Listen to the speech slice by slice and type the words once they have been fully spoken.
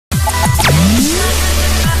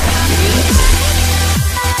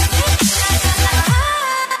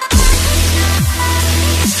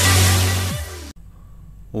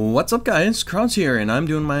What's up, guys? Krause here, and I'm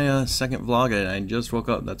doing my second vlog. I just woke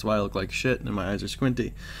up. That's why I look like shit, and my eyes are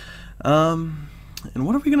squinty. And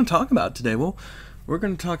what are we going to talk about today? Well, we're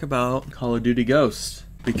going to talk about Call of Duty Ghosts,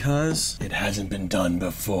 because it hasn't been done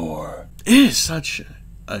before. It is such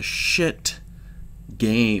a shit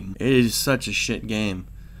game. It is such a shit game.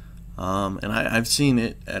 And I've seen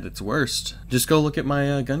it at its worst. Just go look at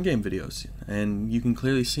my gun game videos, and you can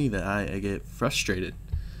clearly see that I get frustrated.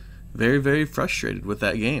 Very, very frustrated with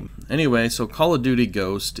that game. Anyway, so Call of Duty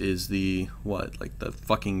Ghost is the, like the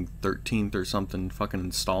fucking 13th or something fucking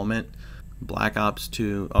installment. Black Ops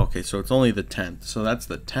 2, okay, so it's only the 10th. So that's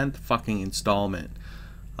the 10th fucking installment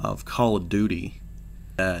of Call of Duty.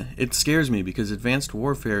 It scares me because Advanced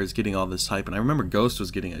Warfare is getting all this hype, and I remember Ghost was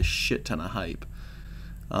getting a shit ton of hype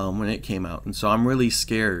when it came out. And so I'm really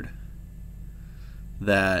scared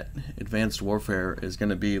that Advanced Warfare is going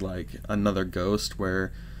to be like another Ghost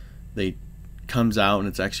where they comes out and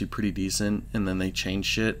it's actually pretty decent and then they change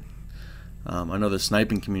shit. I know the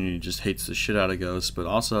sniping community just hates the shit out of Ghosts, but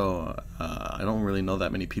also I don't really know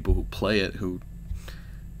that many people who play it who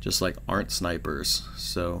just like aren't snipers,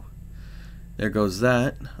 so there goes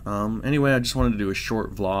that. Anyway, I just wanted to do a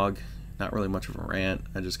short vlog, not really much of a rant.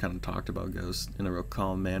 I just kind of talked about Ghosts in a real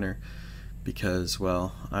calm manner because,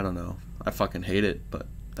 well, I don't know, I fucking hate it, but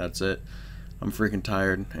that's it. I'm freaking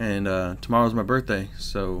tired, and tomorrow's my birthday,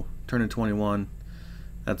 so turning 21.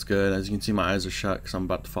 That's good. As you can see, my eyes are shut because I'm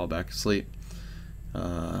about to fall back asleep.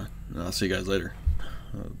 I'll see you guys later.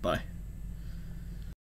 Bye.